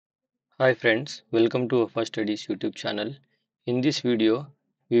Hi friends, welcome to Wafa Studies YouTube channel. In this video,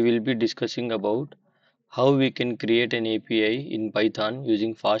 we will be discussing about how we can create an API in Python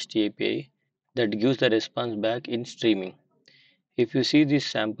using fast API that gives the response back in streaming. If you see this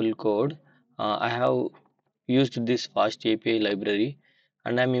sample code, I have used this fast API library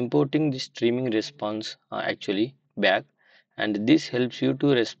and I'm importing the streaming response actually back, and this helps you to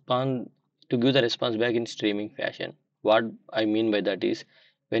respond to give the response back in streaming fashion. What I mean by that is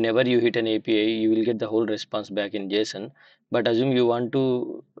whenever you hit an API you will get the whole response back in JSON, but assume you want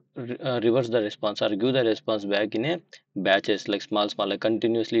to reverse the response or give the response back in a batches, like small like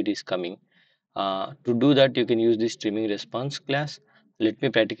continuously it is coming. To do that, you can use this streaming response class. Let me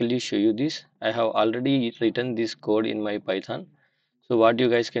practically show you this. I have already written this code in my Python. So what you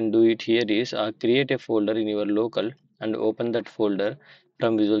guys can do it here is create a folder in your local and open that folder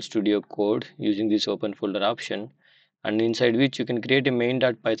from Visual Studio Code using this open folder option, and inside which you can create a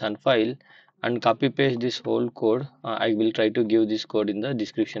main.python file and copy paste this whole code. I will try to give this code in the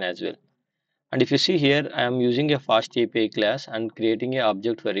description as well. And if you see here, I am using a fast API class and creating a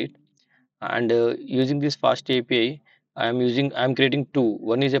object for it, and using this fast API I'm creating two.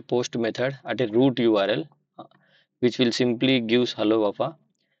 One is a post method at a root URL, uh, which will simply gives hello Wafa,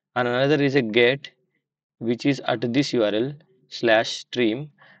 and another is a get which is at this URL slash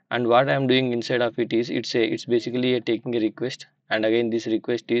stream. And what I am doing inside of it is it's basically a taking a request, and again this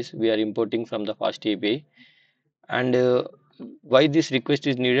request is we are importing from the fast API. And why this request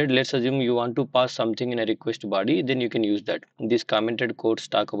is needed, let's assume you want to pass something in a request body, then you can use that. This commented codes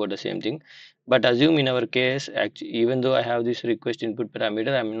talk about the same thing, but assume in our case actually, even though I have this request input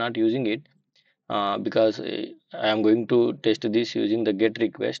parameter, I'm not using it because I am going to test this using the get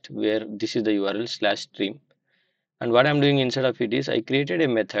request where this is the URL slash stream. And what I'm doing inside of it is I created a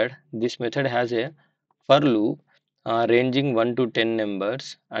method. This method has a for loop ranging 1 to 10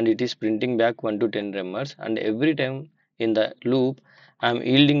 numbers, and it is printing back 1 to 10 numbers, and every time in the loop I'm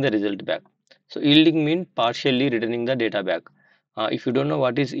yielding the result back. So yielding means partially returning the data back. If you don't know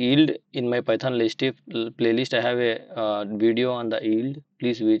what is yield, in my Python list playlist I have a video on the yield.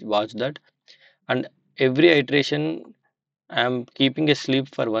 Please watch that. And every iteration I'm keeping a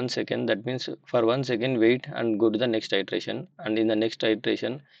sleep for 1 second. That means for 1 second wait and go to the next iteration, and in the next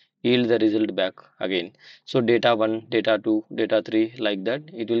iteration yield the result back again. So data 1, data 2, data 3, like that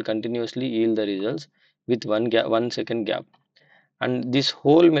it will continuously yield the results with 1 second gap. And this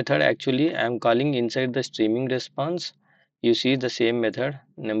whole method actually I am calling inside the streaming response. You see the same method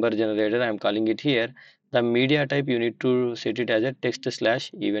number generator, I am calling it here. The media type you need to set it as a text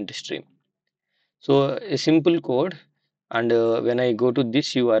slash event stream. So a simple code, and when I go to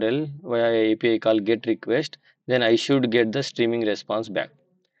this URL via API call get request, then I should get the streaming response back.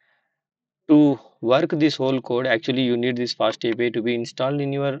 To work this whole code, actually you need this fast API to be installed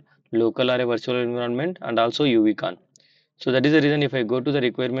in your local or a virtual environment, and also UVCon. So that is the reason if I go to the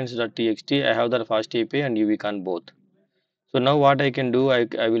requirements.txt, I have the fast API and UVCon both. So now what I can do,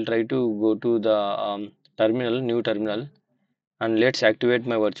 I will try to go to the new terminal, and let's activate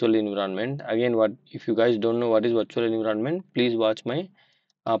my virtual environment. Again, what if you guys don't know what is virtual environment, please watch my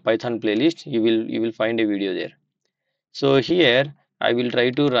Python playlist. You will find a video there. So here I will try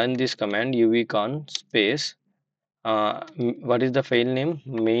to run this command uvcon space what is the file name,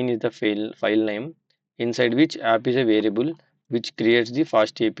 main is the file name, inside which app is a variable which creates the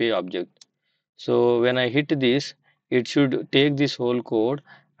fast API object. So when I hit this, it should take this whole code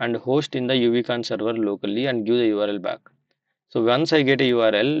and host in the uvcon server locally and give the URL back. So once I get a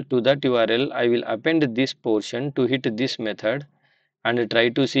URL, to that URL I will append this portion to hit this method and try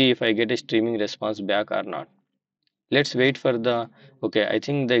to see if I get a streaming response back or not. Let's wait for the, okay, I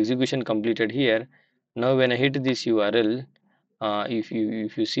think the execution completed here. Now when I hit this URL, if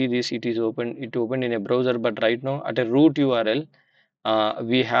you see this, it opened in a browser, but right now at a root URL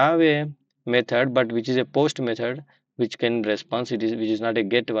we have a method but which is a post method which can response, which is not a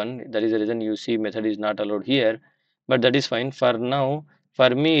get one. That is the reason you see method is not allowed here, but that is fine for now. For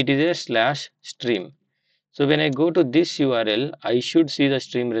me it is a slash stream. So when I go to this URL, I should see the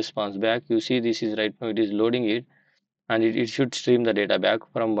stream response back. You see this is right now it is loading it, and it should stream the data back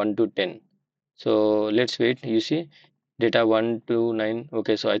from 1 to 10. So let's wait. You see data 1 to 9.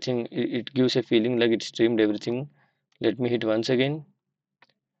 Okay, so I think it gives a feeling like it streamed everything. Let me hit once again.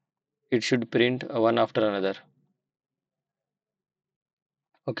 It should print one after another.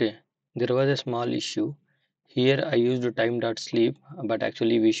 Okay, there was a small issue. Here I used time.sleep, but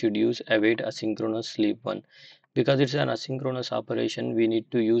actually we should use await asynchronous sleep one. Because it's an asynchronous operation, we need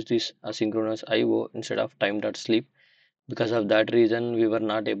to use this asynchronous IO instead of time.sleep. Because of that reason we were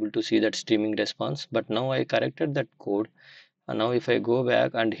not able to see that streaming response, but now I corrected that code. Now if I go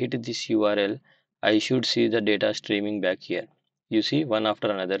back and hit this URL, I should see the data streaming back here. You see, one after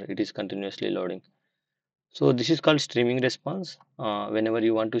another, it is continuously loading. So this is called streaming response. Whenever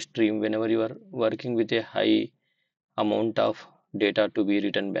you want to stream, whenever you are working with a high amount of data to be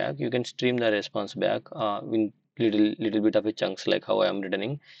written back, you can stream the response back in little bit of a chunks, like how I am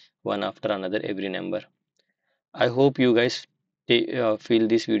returning one after another every number. I hope you guys feel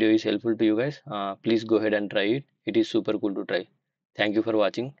this video is helpful to you guys. Please go ahead and try it. It is super cool to try. Thank you for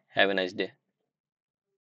watching. Have a nice day.